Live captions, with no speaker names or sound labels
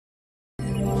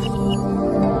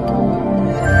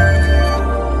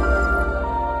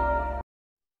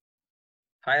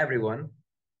Hi everyone,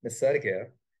 Mr.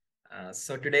 here.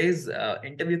 So today's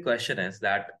interview question is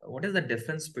that what is the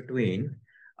difference between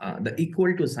the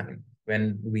equal to sign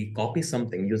when we copy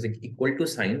something using equal to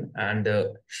sign and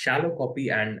shallow copy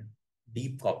and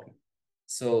deep copy?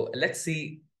 So let's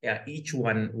see each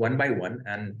one by one,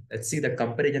 and let's see the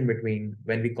comparison between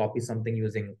when we copy something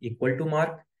using equal to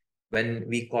mark, when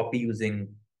we copy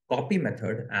using copy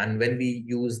method, and when we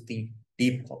use the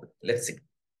deep copy. Let's see.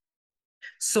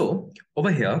 So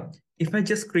over here, if I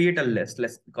just create a list,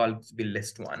 let's call it be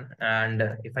list one. And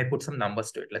if I put some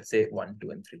numbers to it, let's say 1,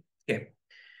 2, and 3. Okay.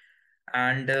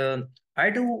 And I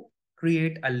do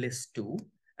create a list two,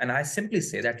 and I simply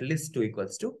say that list two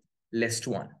equals to list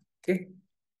one. Okay.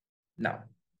 Now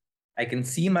I can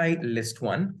see my list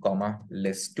one, comma,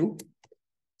 list two.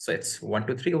 So it's 1,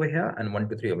 2, 3 over here and 1,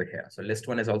 2, 3 over here. So list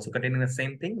one is also containing the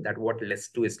same thing that what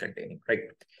list two is containing, right?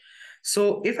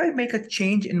 So if I make a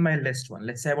change in my list one,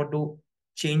 let's say I want to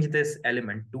change this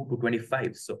element 2 to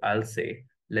 25. So I'll say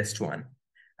list one.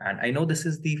 And I know this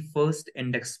is the first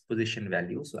index position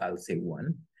value. So I'll say 1.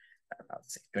 And I'll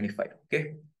say 25.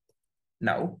 Okay.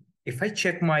 Now, if I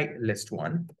check my list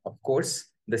one, of course,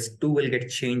 this 2 will get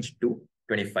changed to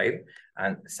 25.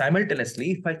 And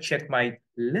simultaneously, if I check my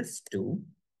list 2,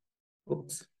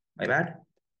 oops, my bad.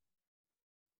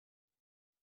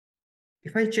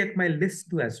 If I check my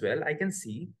list 2 as well, I can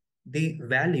see the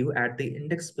value at the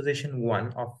index position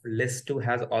 1 of list 2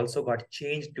 has also got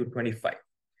changed to 25.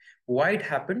 Why it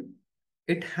happened?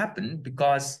 It happened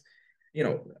because,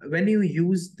 when you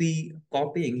use the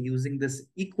copying using this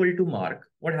equal to mark,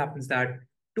 what happens that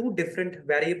two different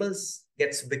variables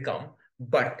gets become,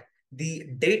 but the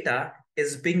data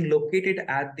is being located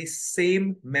at the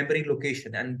same memory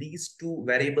location, and these two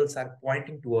variables are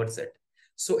pointing towards it.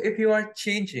 So if you are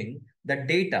changing the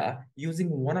data using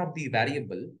one of the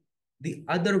variable, the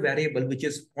other variable which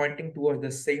is pointing towards the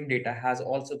same data has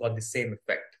also got the same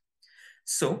effect.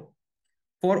 So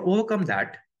for overcome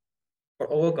that,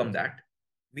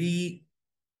 we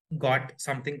got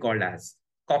something called as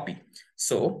copy.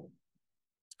 So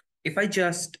if I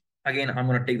just, again, I'm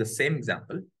going to take the same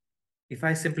example. If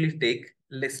I simply take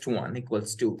list one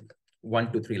equals to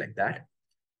 1, 2, 3 like that,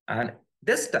 and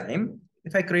this time,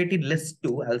 if I created list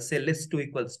two, I'll say list two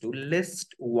equals to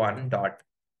list one dot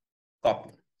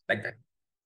copy like that.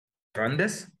 Run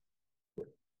this.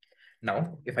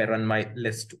 Now, if I run my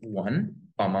list one,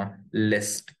 comma,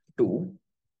 list two,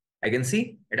 I can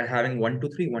see it is having 1, 2,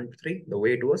 3, 1, 2, 3, the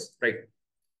way it was, right?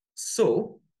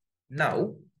 So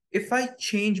now, if I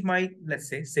change my, let's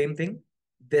say, same thing,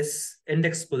 this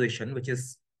index position, which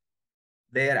is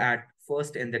there at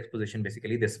first index position,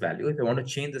 basically this value, if I want to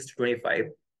change this to 25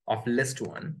 of list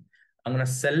one, I'm going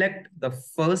to select the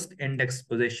first index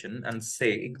position and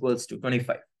say equals to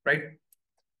 25, right?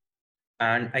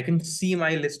 And I can see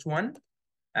my list one,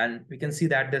 and we can see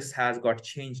that this has got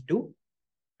changed to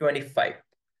 25.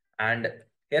 And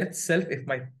here itself, if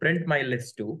I print my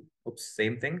list two, oops,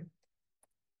 same thing,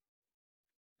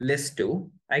 list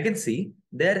two, I can see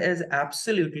there is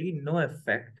absolutely no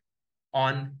effect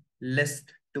on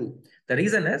list two. The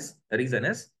reason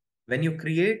is when you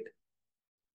create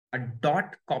a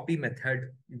dot copy method,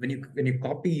 when you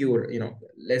copy your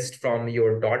list from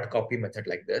your dot copy method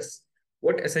like this,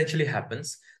 what essentially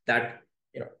happens that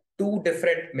two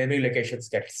different memory locations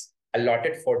gets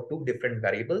allotted for two different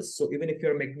variables. So even if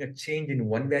you're making a change in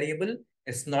one variable,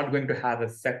 it's not going to have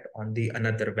effect on the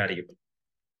another variable.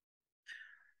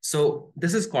 So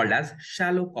this is called as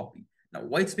shallow copy. Now,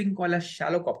 why it's being called as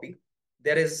shallow copy?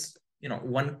 There is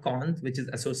one con which is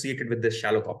associated with this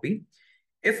shallow copy.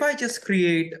 If I just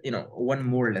create one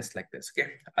more list like this, okay,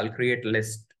 I'll create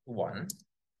list one,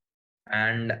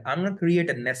 and I'm going to create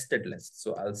a nested list.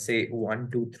 So I'll say 1,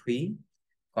 2, 3,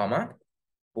 comma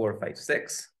 4, 5,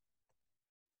 6,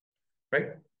 right?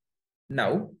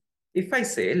 Now, if I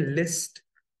say list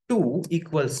 2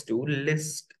 equals to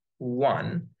list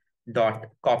 1 dot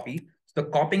copy, so the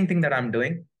copying thing that I'm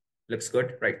doing looks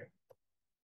good, right?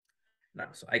 Now,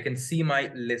 so I can see my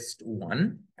list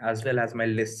 1 as well as my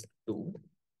list 2.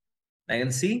 I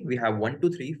can see we have 1, 2,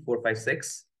 3, 4, 5,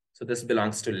 6. So this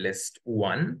belongs to list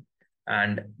 1,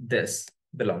 and this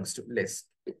belongs to list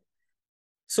 2.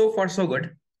 So far, so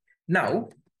good. Now,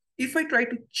 if I try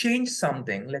to change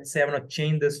something, let's say I want to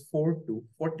change this 4 to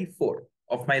 44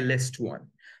 of my list 1.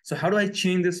 So how do I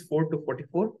change this 4 to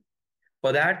 44?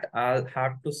 For that, I'll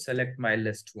have to select my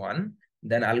list 1.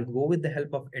 Then I'll go with the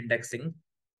help of indexing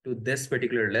to this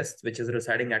particular list, which is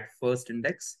residing at first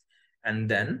index. And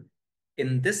then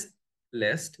in this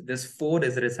list, this 4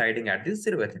 is residing at the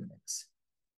 0th index,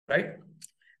 right?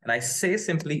 And I say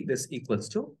simply this equals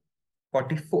to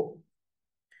 44.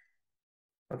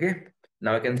 Okay,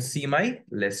 now I can see my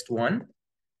list 1.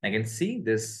 I can see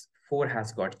this 4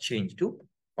 has got changed to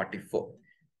 44.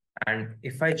 And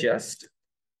if I just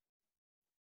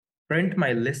print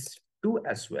my list 2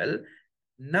 as well,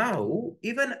 now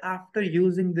even after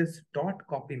using this dot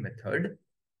copy method,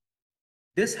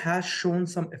 this has shown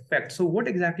some effect. So what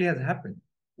exactly has happened?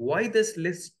 Why this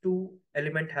list 2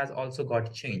 element has also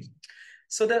got changed?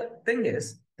 So the thing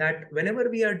is that whenever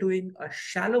we are doing a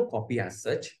shallow copy as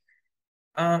such,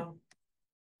 uh,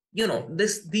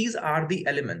 these are the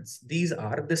elements.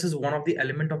 This is one of the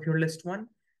element of your list 1,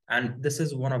 and this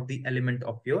is one of the element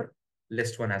of your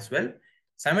list 1 as well.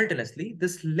 Simultaneously,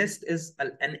 this list is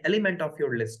an element of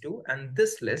your list 2, and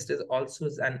this list is also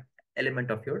an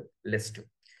element of your list 2.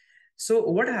 So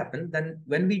what happens then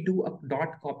when we do a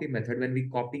dot copy method, when we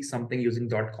copy something using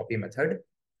dot copy method,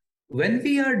 when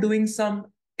we are doing some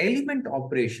element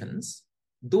operations,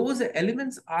 those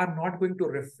elements are not going to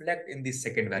reflect in the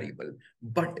second variable.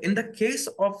 But in the case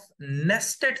of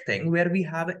nested thing where we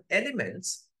have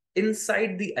elements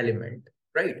inside the element,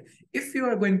 right? If you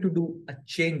are going to do a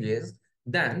changes,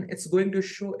 then it's going to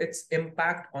show its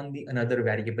impact on the another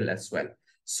variable as well.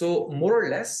 So more or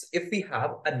less, if we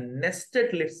have a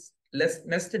nested list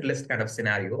kind of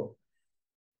scenario,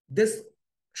 this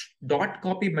dot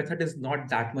copy method is not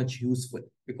that much useful,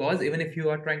 because even if you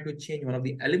are trying to change one of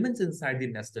the elements inside the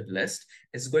nested list,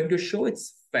 it's going to show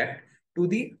its effect to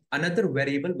the another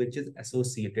variable which is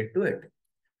associated to it.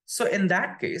 So in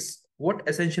that case, what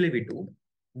essentially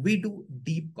we do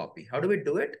deep copy. How do we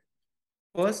do it?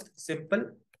 First, simple,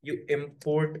 you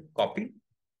import copy,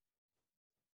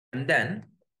 and then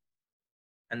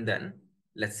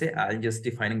let's say I'm just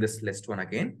defining this list 1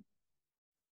 again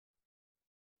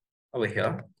over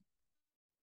here.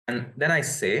 And then I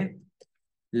say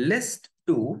list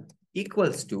 2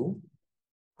 equals to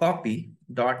copy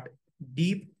dot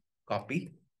deep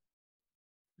copy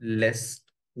list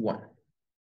 1,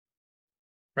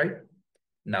 right?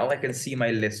 Now I can see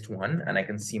my list 1 and I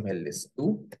can see my list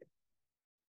 2.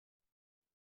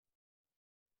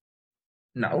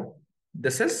 Now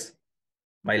this is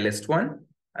my list 1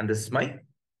 and this is my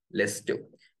list 2.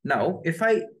 Now if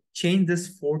I change this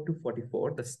 4 to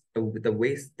 44, the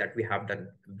ways that we have done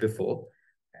before,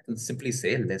 I can simply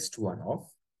say list 1 of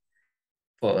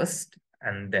first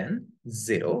and then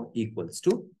 0 equals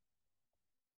to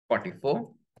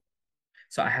 44.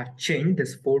 So I have changed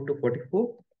this 4 to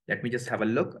 44. Let me just have a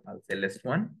look. I'll say list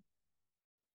 1.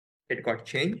 It got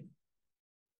changed.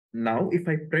 Now, if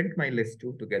I print my list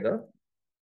 2 together,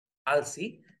 I'll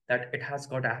see that it has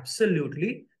got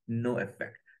absolutely no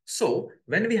effect. So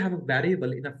when we have a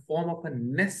variable in a form of a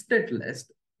nested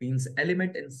list, means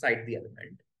element inside the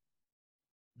element,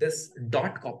 this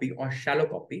dot copy or shallow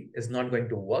copy is not going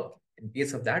to work. In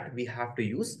case of that, we have to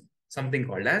use something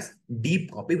called as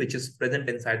deep copy, which is present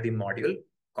inside the module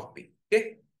copy.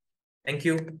 Okay. Thank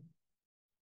you.